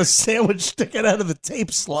 and it's got a sandwich sticking out of the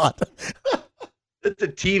tape slot. It's a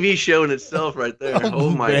TV show in itself right there.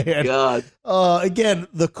 Oh my man. God. Again,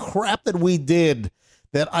 the crap that we did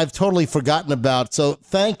that I've totally forgotten about. So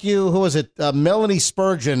thank you. Who was it? Melanie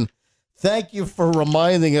Spurgeon. Thank you for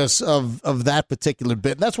reminding us of that particular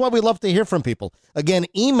bit. And that's why we love to hear from people. Again,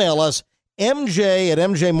 email us,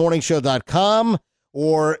 mj@mjmorningshow.com,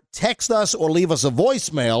 or text us or leave us a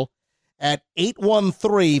voicemail at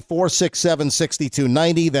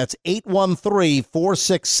 813-467-6290. That's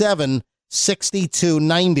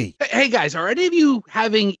 813-467-6290. Hey, guys, are any of you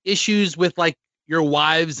having issues with, like, your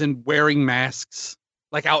wives and wearing masks,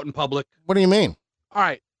 like, out in public? What do you mean? All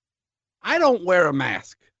right. I don't wear a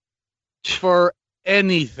mask for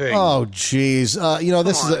anything. Oh, geez.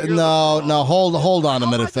 This is no. Hold on a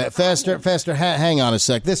minute. Faster. Hang on a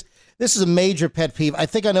sec. This is a major pet peeve. I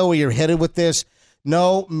think I know where you're headed with this.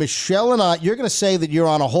 No, Michelle and I. You're going to say that you're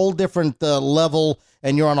on a whole different level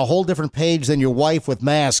and you're on a whole different page than your wife with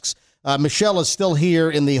masks. Michelle is still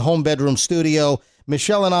here in the home bedroom studio.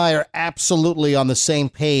 Michelle and I are absolutely on the same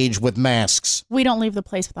page with masks. We don't leave the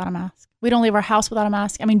place without a mask. We don't leave our house without a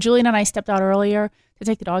mask. I mean, Julian and I stepped out earlier to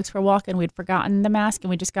take the dogs for a walk, and we'd forgotten the mask, and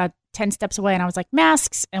we just got 10 steps away, and I was like,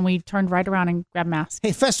 masks, and we turned right around and grabbed masks.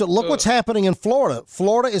 Hey, Fester, look what's happening in Florida.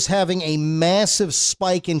 Florida is having a massive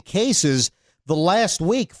spike in cases. The last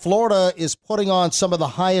week, Florida is putting on some of the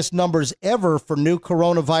highest numbers ever for new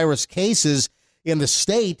coronavirus cases in the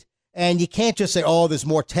state, and you can't just say, oh, there's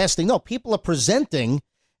more testing. No, people are presenting,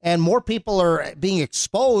 and more people are being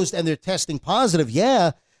exposed, and they're testing positive,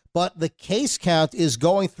 yeah, but the case count is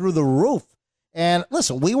going through the roof. And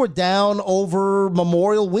listen, we were down over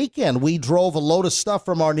Memorial Weekend. We drove a load of stuff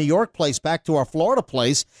from our New York place back to our Florida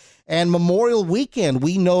place. And Memorial Weekend,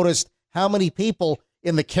 we noticed how many people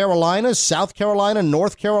in the Carolinas, South Carolina,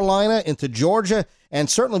 North Carolina, into Georgia. And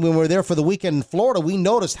certainly when we were there for the weekend in Florida, we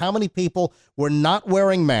noticed how many people were not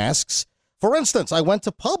wearing masks. For instance, I went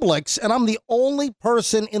to Publix, and I'm the only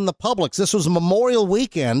person in the Publix. This was Memorial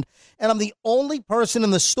Weekend, and I'm the only person in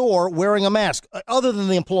the store wearing a mask, other than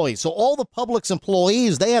the employees. So all the Publix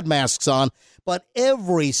employees, they had masks on, but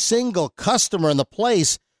every single customer in the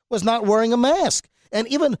place was not wearing a mask. And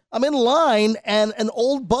even I'm in line, and an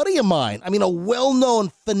old buddy of mine, a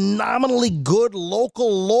well-known, phenomenally good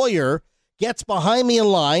local lawyer, gets behind me in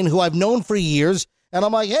line, who I've known for years. And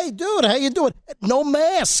I'm like, hey, dude, how you doing? No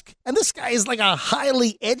mask. And this guy is like a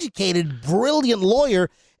highly educated, brilliant lawyer,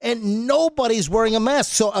 and nobody's wearing a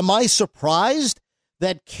mask. So am I surprised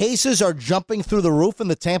that cases are jumping through the roof in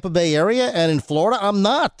the Tampa Bay area and in Florida? I'm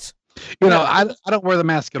not. I don't wear the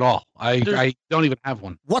mask at all. I don't even have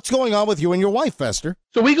one. What's going on with you and your wife, Fester?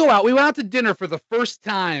 So we went out to dinner for the first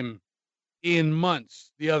time in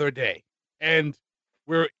months the other day. And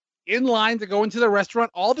we're in line to go into the restaurant.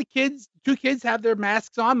 All the kids, 2 kids have their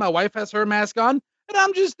masks on. My wife has her mask on. And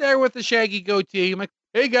I'm just there with the shaggy goatee. I'm like,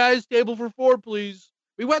 hey, guys, table for 4, please.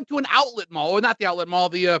 We went to an outlet mall. Or not the outlet mall,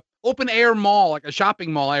 the open air mall, like a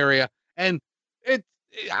shopping mall area. And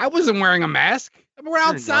I wasn't wearing a mask. We're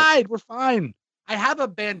outside. We're fine. I have a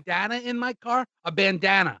bandana in my car. A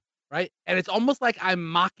bandana, right? And it's almost like I'm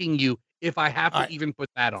mocking you if I have to even put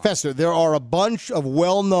that on. Fester, there are a bunch of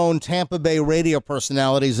well-known Tampa Bay radio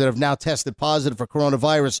personalities that have now tested positive for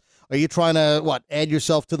coronavirus. Are you trying to, add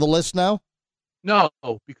yourself to the list now? No,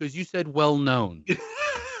 because you said well-known.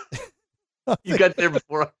 You got there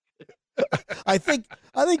before. I think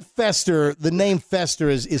Fester, the name Fester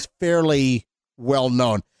is fairly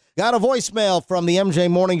well-known. Got a voicemail from the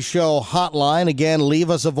MJ Morning Show hotline. Again, leave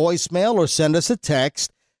us a voicemail or send us a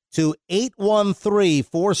text to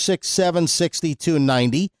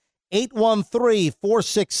 813-467-6290,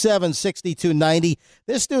 813-467-6290.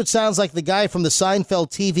 This dude sounds like the guy from the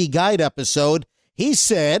Seinfeld TV Guide episode. He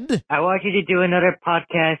said, I want you to do another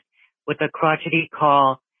podcast with a crotchety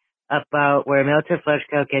call about where Milton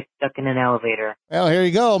Fledgecow gets stuck in an elevator. Well, here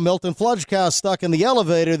you go. Milton Fledgecow stuck in the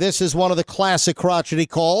elevator. This is one of the classic crotchety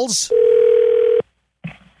calls.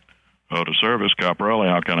 To service, Caparelli,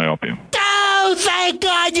 how can I help you? Oh, thank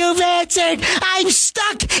God you've answered. I'm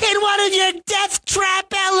stuck in one of your death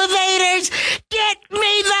trap elevators. Get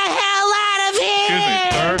me the hell out of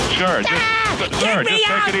here. Excuse me, sir. Just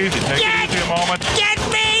take it easy. Take it easy a moment. Get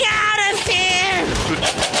me out of here.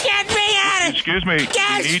 Get me out of here. Excuse me.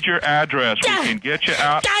 We need your address. We can get you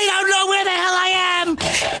out. I don't know where the hell I am.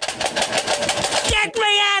 Get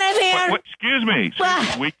me out of here. Excuse me.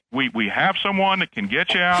 We have someone that can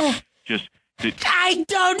get you out. I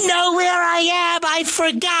don't know where I am. I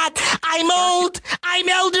forgot. I'm old. I'm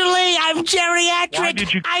elderly. I'm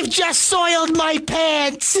geriatric. I've just soiled my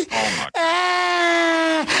pants.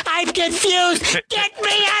 I'm confused. Get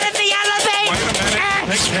me out of the elevator. Wait a minute.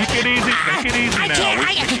 Take it easy. Take it easy now.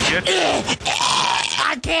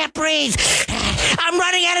 I can't breathe. I'm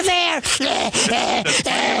running out of air. There's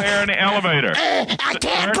plenty of air in the elevator. I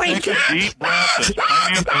can't breathe. Take a deep breath. There's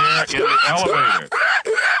plenty of air in the elevator.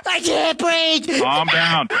 I can't breathe. Calm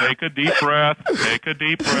down. Take a deep breath. Take a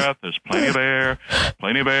deep breath. There's plenty of air.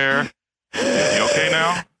 Plenty of air. You okay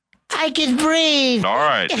now? I can breathe. All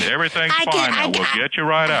right. Everything's fine now. We'll get you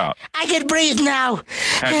right out. I can breathe now.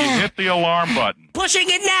 Have you hit the alarm button? Pushing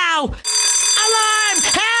it now. Alarm!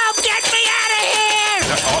 Help! Get me out of here!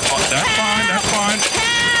 That's fine. That's fine.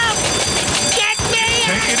 Help! Get me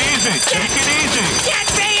out! Take it easy. Take it easy. Get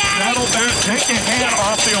me out! Settle down. Take your hand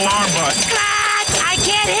off the alarm button. God, I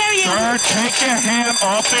can't hear you. Sir, take your hand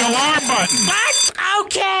off the alarm button. What?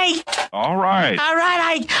 Okay. All right. All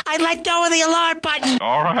right, I let go of the alarm button.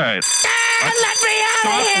 All right. Let me out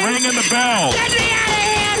of here. Stop ringing the bell. Get me out of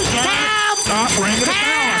here. Help. Stop ringing the bell.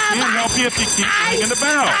 I can't help you if you keep ringing the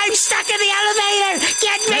bell. I'm stuck in the elevator.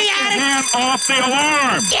 Get me Take out your of here. hand off the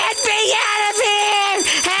alarm. Get me out of here.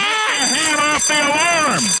 Take your hand off the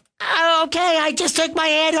alarm. Okay, I just took my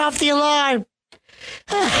hand off the alarm.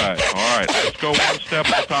 All right. Let's go one step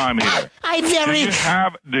at a time here.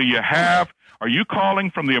 Are you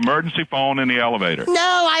calling from the emergency phone in the elevator?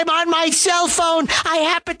 No, I'm on my cell phone. I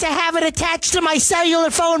happen to have it attached to my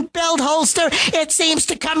cellular phone belt holster. It seems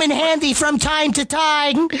to come in handy from time to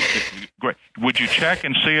time. Great. Would you check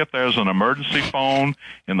and see if there's an emergency phone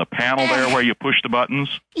in the panel there where you push the buttons?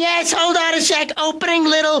 Yes, hold on a sec. Opening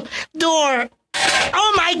little door.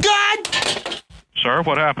 Oh, my God! Sir,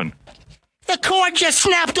 what happened? The cord just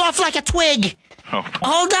snapped off like a twig. Oh.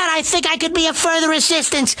 Hold on, I think I could be of further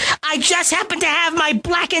assistance. I just happen to have my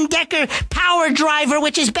Black & Decker power driver,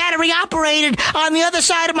 which is battery operated, on the other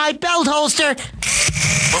side of my belt holster.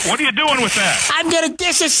 But what are you doing with that? I'm going to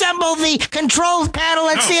disassemble the control panel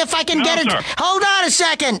and see if I can get it. Sir. Hold on a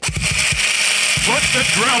second. Put the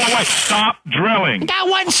drill away. Stop drilling. Got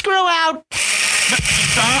one screw out.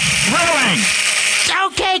 Stop drilling.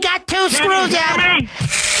 Okay, got two screws out.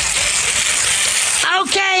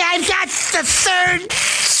 Okay, I've got the third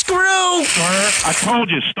screw. Sir, I told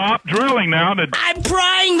you, stop drilling now. I'm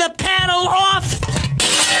prying the panel off.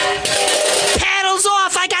 Panel's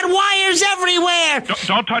off. I got wires everywhere.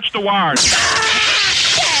 Don't touch the wires.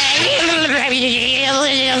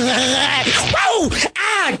 Whoa!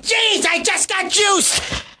 Ah, jeez, I just got juiced.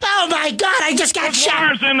 Oh, my God, I just got shot.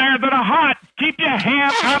 There's wires in there that are hot. Keep your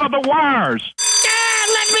hand out of the wires.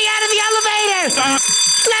 Let me out of the elevator. Stop.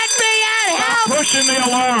 Let me out. Help. Stop pushing the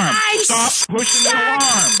alarm. Stop pushing the alarm.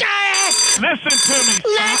 Listen to me.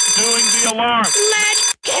 Stop doing the alarm.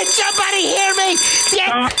 Can somebody hear me?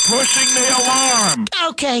 Stop pushing the alarm.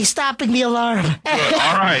 Okay, stopping the alarm. Good.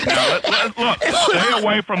 All right. Now, look. Stay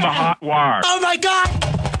away from the hot wires. Oh, my God.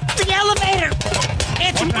 The elevator.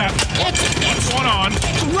 What's going on?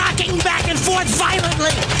 It's rocking back and forth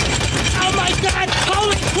violently. Oh, my God.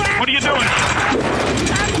 Holy crap. What are you doing?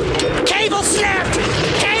 Cable snapped.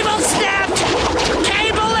 Cable snapped.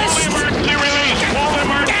 Cable is... Full emergency release. Full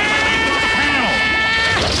emergency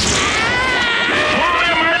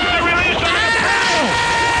release on the panel.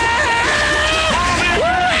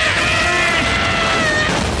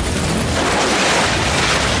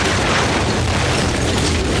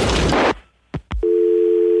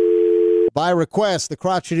 By request, the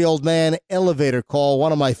crotchety old man elevator call,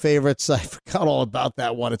 one of my favorites. I forgot all about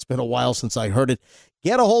that one. It's been a while since I heard it.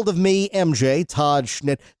 Get a hold of me, MJ, Todd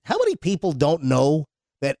Schnitt. How many people don't know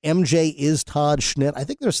that MJ is Todd Schnitt? I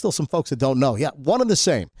think there's still some folks that don't know. Yeah, one and the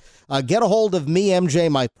same. Get a hold of me, MJ,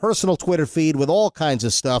 my personal Twitter feed with all kinds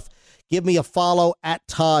of stuff. Give me a follow at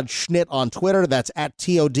Todd Schnitt on Twitter. That's at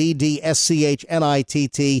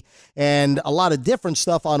TODDSCHNITT. And a lot of different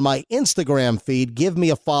stuff on my Instagram feed. Give me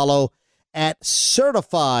a follow at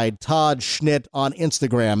Certified Todd Schnitt on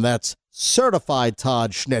Instagram. That's Certified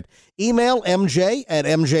Todd Schnitt. Email MJ at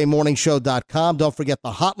MJMorningshow.com. Don't forget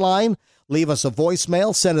the hotline. Leave us a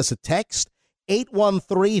voicemail. Send us a text.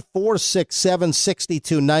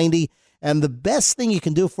 813-467-6290. And the best thing you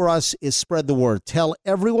can do for us is spread the word. Tell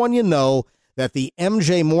everyone you know that the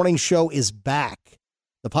MJ Morning Show is back.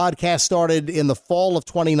 The podcast started in the fall of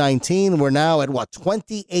 2019. We're now at,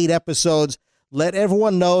 28 episodes. Let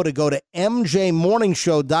everyone know to go to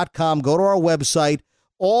mjmorningshow.com. Go to our website.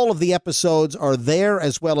 All of the episodes are there,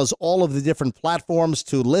 as well as all of the different platforms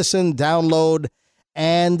to listen, download,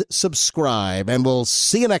 and subscribe. And we'll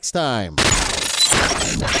see you next time.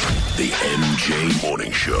 The MJ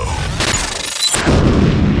Morning Show.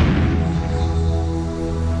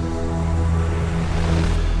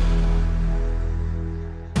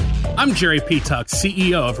 I'm Jerry P. Tuck,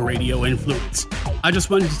 CEO of Radio Influence. I just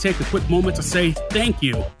wanted to take a quick moment to say thank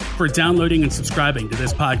you for downloading and subscribing to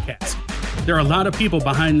this podcast. There are a lot of people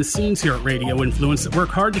behind the scenes here at Radio Influence that work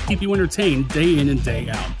hard to keep you entertained day in and day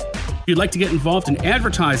out. If you'd like to get involved and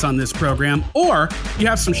advertise on this program, or you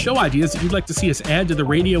have some show ideas that you'd like to see us add to the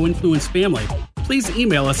Radio Influence family, please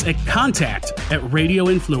email us at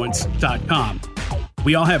contact@radioinfluence.com.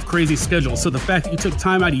 We all have crazy schedules, so the fact that you took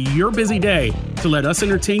time out of your busy day to let us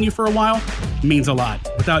entertain you for a while means a lot.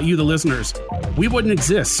 Without you, the listeners, we wouldn't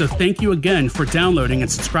exist, so thank you again for downloading and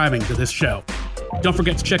subscribing to this show. Don't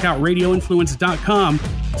forget to check out radioinfluence.com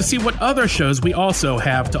to see what other shows we also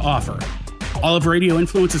have to offer. All of Radio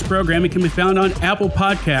Influence's programming can be found on Apple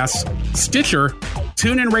Podcasts, Stitcher,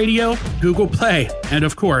 TuneIn Radio, Google Play, and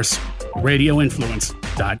of course,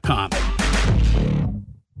 radioinfluence.com.